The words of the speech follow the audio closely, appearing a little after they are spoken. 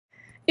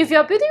If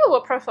you're building a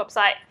WordPress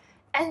website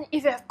and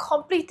if you have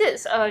completed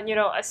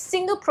a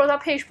single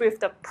product page with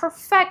the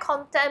perfect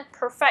content,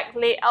 perfect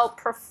layout,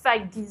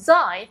 perfect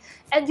design,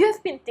 and you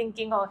have been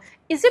thinking, oh,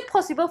 is it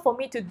possible for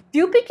me to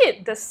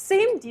duplicate the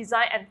same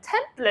design and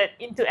template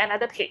into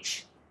another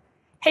page?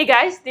 Hey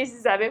guys, this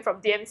is Zevin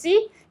from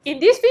DMC.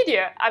 In this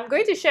video, I'm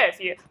going to share with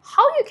you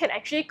how you can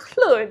actually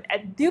clone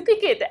and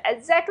duplicate the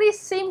exactly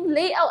same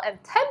layout and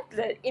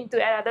template into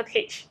another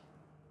page.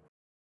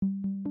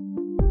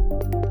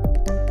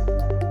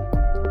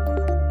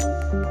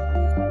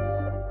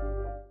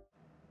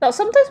 Now,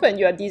 sometimes when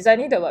you are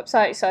designing the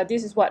websites,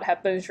 this is what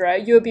happens,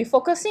 right? You'll be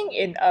focusing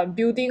in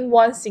building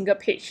one single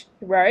page,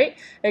 right?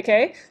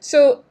 Okay,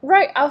 so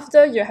right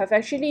after you have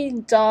actually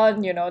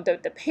done,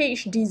 the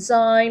page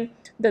design,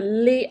 the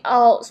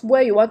layouts,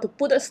 where you want to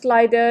put a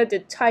slider, the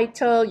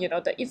title,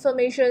 the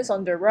informations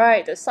on the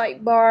right, the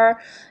sidebar,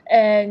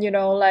 and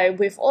like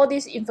with all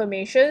these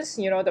informations,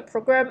 the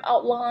program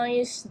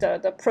outlines,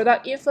 the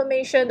product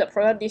information, the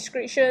product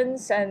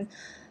descriptions, and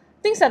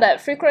things like that,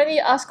 frequently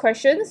asked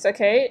questions,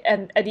 okay,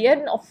 and at the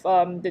end of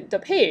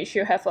the page,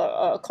 you have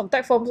a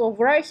contact form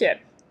over right here,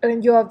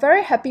 and you are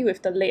very happy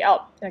with the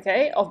layout,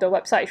 okay, of the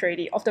website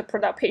already, of the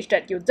product page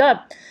that you've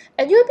done,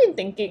 and you've been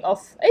thinking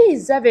of, hey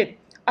Zevin,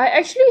 I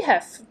actually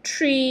have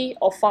 3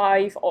 or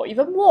 5 or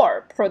even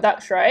more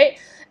products, right?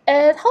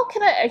 And how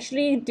can I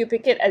actually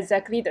duplicate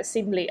exactly the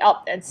same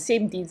layout and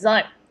same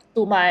design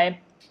to my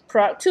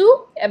product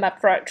 2 and my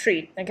product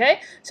 3, okay?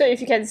 So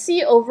if you can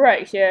see over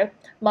right here,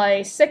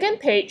 my second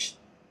page,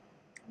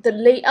 the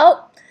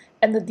layout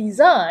and the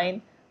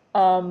design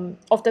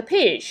of the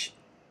page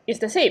is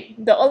the same.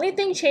 The only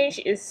thing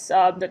changed is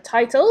the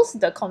titles,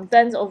 the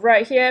contents over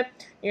right here,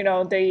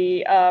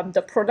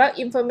 the product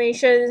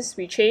informations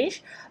we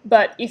changed.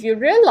 But if you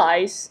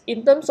realize,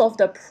 in terms of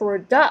the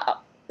product,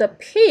 the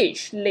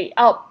page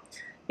layout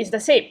is the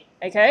same.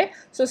 Okay,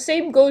 so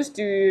same goes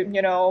to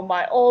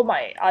all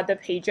my other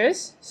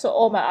pages. So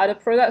all my other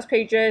products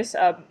pages,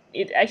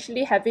 it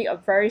actually having a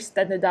very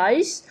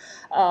standardized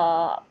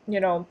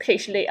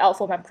page layout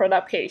for my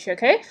product page.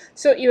 Okay,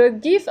 so it will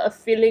give a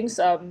feelings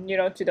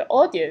to the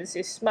audience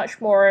is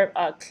much more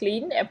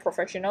clean and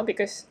professional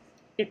because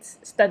it's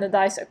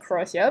standardized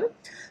across here.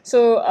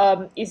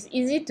 So it's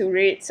easy to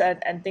read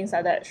and things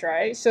like that,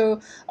 right? So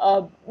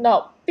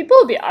now people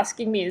will be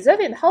asking me,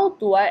 Zevin, how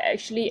do I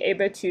actually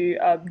able to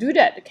do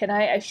that? Can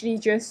I actually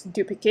just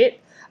duplicate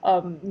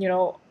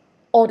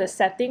all the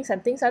settings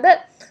and things like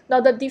that?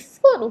 Now the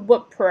default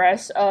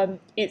WordPress,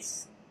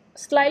 it's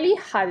slightly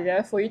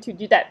harder for you to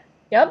do that.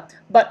 Yeah,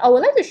 but I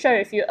would like to share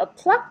with you a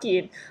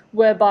plugin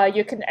whereby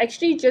you can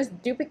actually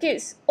just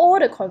duplicate all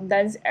the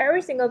contents,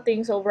 every single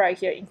things over right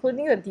here,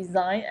 including the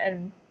design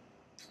and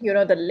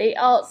the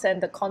layouts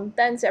and the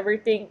contents,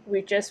 everything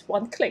with just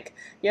one click.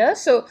 Yeah,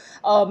 so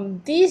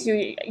these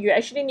you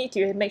actually need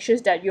to make sure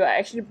that you are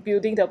actually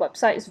building the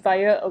websites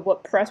via a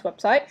WordPress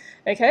website.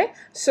 Okay,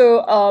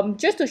 so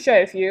just to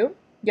share with you,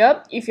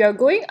 yeah, if you're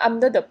going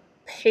under the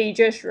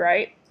pages,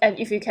 right, and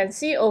if you can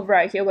see over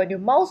right here, when you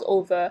mouse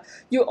over,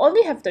 you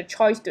only have the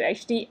choice to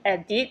actually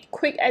edit,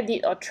 quick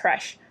edit, or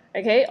trash,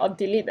 okay, or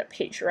delete the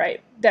page, right?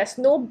 There's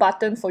no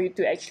button for you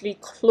to actually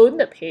clone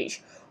the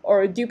page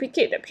or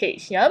duplicate the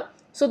page. Yeah,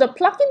 so the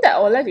plugin that I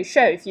would like to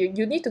share with you,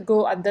 you need to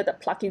go under the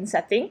plugin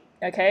setting,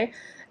 okay,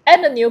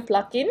 add a new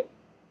plugin.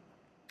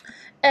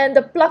 And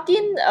the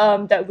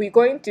plugin that we're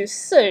going to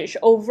search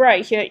over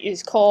right here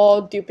is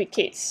called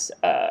duplicates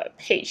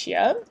page.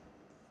 Yeah,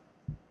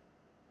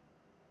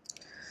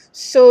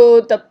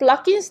 so the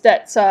plugins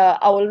that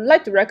I would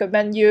like to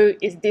recommend you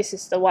is this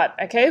is the one,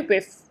 okay,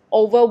 with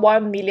over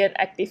 1 million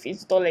active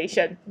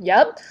installation.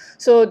 Yep,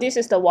 so this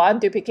is the one,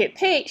 duplicate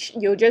page.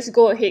 You just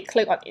go ahead,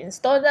 click on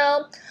install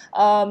now.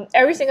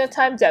 Every single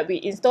time that we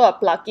install a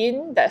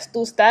plugin, there's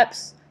 2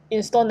 steps: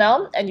 install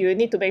now, and you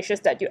need to make sure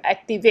that you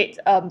activate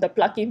the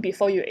plugin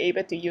before you're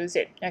able to use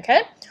it.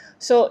 Okay,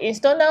 so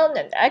install now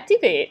and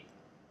activate.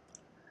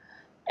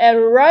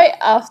 And right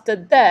after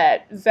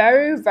that,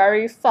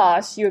 very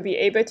fast, you'll be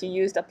able to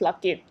use the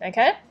plugin.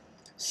 Okay,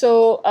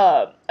 so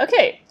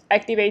okay,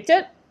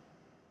 activated.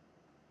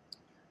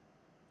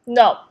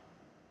 Now,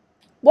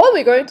 what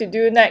we're going to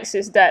do next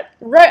is that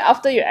right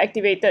after you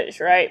activate it,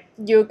 right,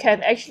 you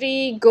can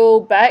actually go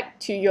back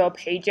to your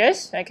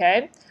pages.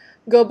 Okay,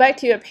 go back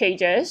to your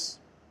pages.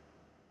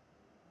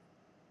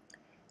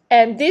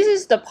 And this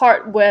is the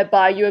part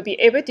whereby you will be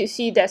able to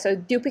see there's a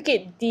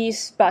duplicate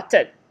this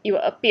button. It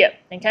will appear.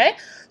 Okay,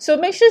 so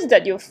make sure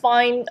that you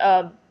find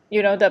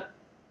the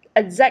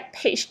exact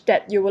page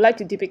that you would like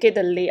to duplicate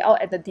the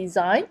layout and the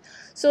design.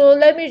 So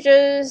let me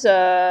just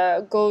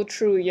go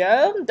through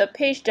here. The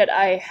page that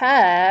I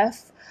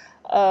have,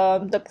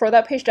 the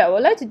product page that I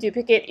would like to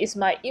duplicate is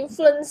my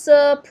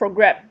influencer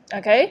program.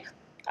 Okay,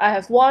 I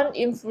have one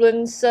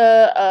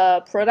influencer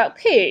product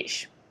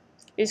page.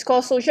 It's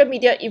called Social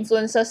Media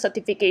Influencer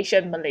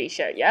Certification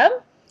Malaysia. Yeah,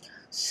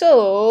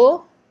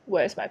 so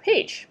where's my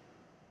page?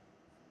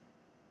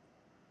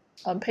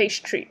 On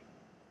page 3.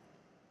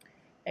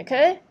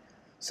 Okay,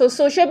 So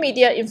social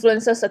media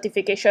influencer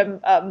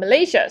certification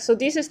Malaysia. So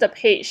this is the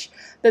page,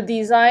 the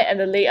design and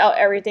the layout,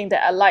 everything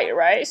that I like,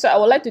 right? So I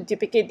would like to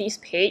duplicate this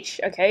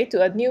page, okay,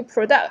 to a new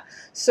product.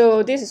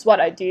 So this is what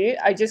I do.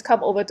 I just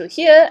come over to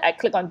here, I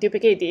click on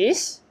duplicate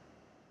this.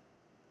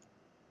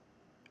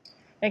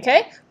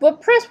 Okay,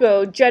 WordPress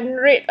will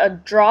generate a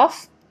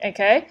draft,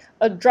 okay,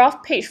 a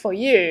draft page for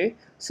you.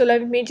 So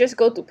let me just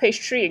go to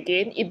page 3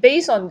 again. It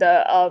based on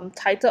the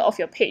title of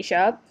your page,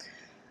 yeah,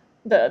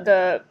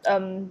 the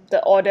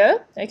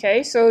order.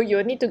 Okay, so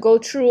you need to go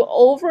through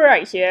over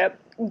right here,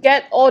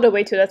 get all the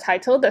way to the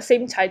title, the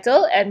same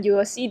title, and you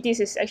will see this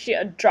is actually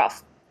a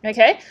draft.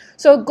 Okay,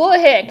 so go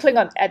ahead and click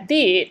on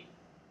edit,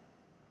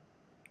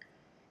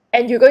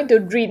 and you're going to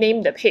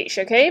rename the page.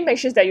 Okay, make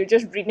sure that you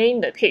just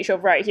rename the page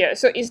over right here.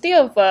 So instead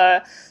of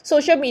a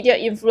social media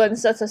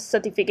influencer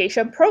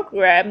certification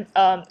program,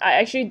 I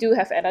actually do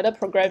have another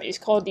program. It's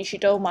called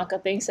digital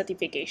marketing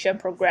certification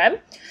program,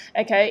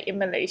 okay, in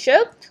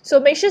Malaysia.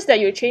 So make sure that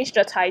you change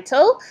the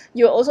title.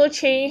 You also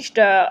change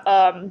the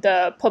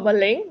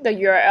permalink, the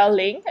URL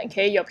link,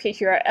 okay, your page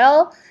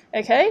URL.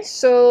 Okay,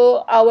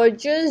 so I will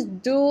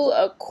just do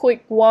a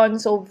quick one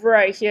over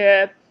right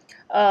here.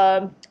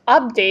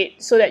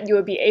 Update so that you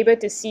will be able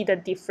to see the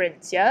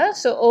difference. Yeah,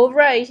 so over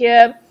right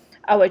here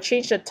I will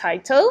change the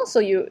title so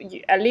you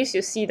at least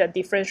you see the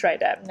difference right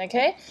there.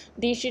 Okay,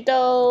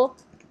 digital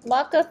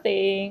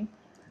marketing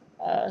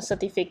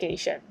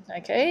certification.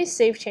 Okay,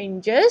 save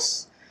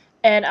changes,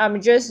 and I'm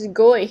just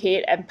go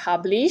ahead and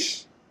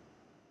publish.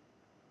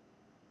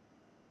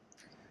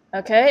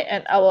 Okay,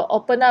 and I will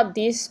open up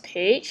this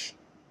page.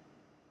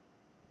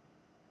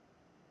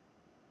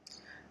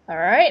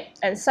 Alright,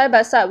 and side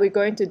by side we're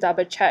going to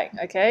double check.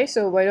 Okay,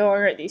 so whether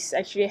or not it's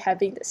actually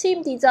having the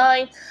same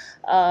design.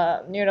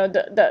 You know,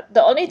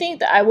 the only thing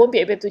that I won't be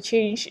able to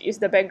change is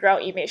the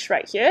background image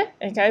right here.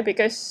 Okay,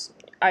 because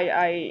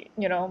I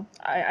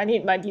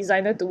need my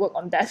designer to work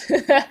on that.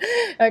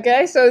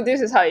 Okay, so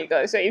this is how it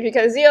goes. So if you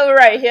can see over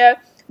right here,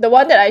 the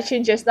one that I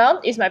changed just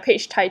now is my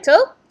page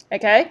title.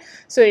 Okay,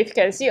 so if you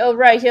can see over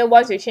right here,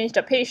 once you change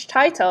the page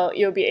title,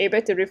 you'll be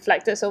able to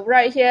reflect this over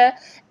right here.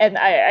 And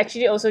I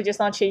actually also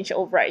just now changed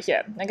over right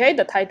here. Okay,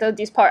 the title,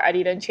 this part I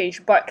didn't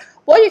change, but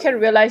what you can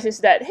realize is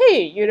that,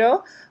 hey, you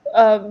know,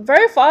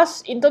 very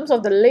fast in terms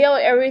of the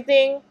layout,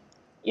 everything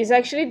is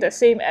actually the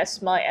same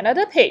as my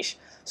another page.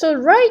 So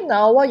right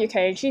now, what you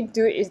can actually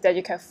do is that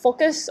you can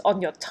focus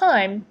on your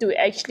time to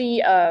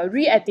actually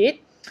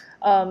re-edit.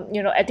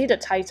 You know, edit the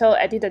title,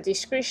 edit the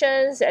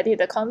descriptions, edit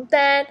the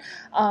content.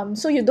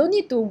 So you don't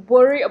need to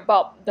worry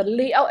about the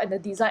layout and the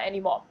design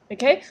anymore.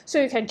 Okay, so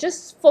you can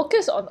just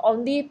focus on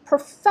only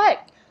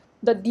perfect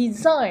the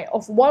design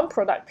of one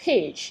product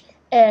page,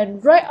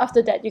 and right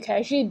after that you can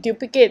actually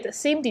duplicate the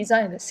same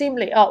design and the same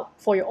layout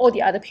for all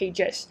the other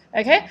pages.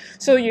 Okay,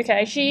 so you can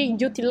actually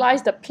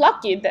utilize the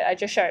plugin that I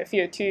just shared with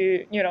you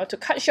to, you know, to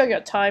cut short your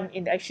time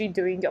in actually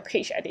doing your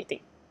page editing.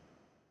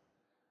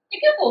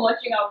 Thank you for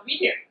watching our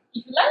video.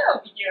 If you like our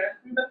video,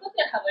 remember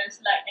to comment,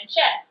 like, and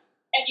share.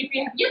 And if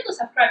you have yet to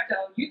subscribe to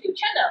our YouTube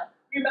channel,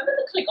 remember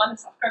to click on the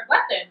subscribe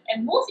button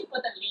and most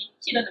importantly,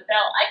 hit on the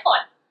bell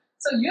icon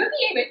so you'll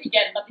be able to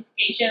get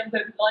notification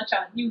when we launch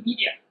our new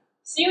video.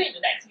 See you in the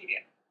next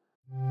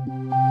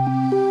video.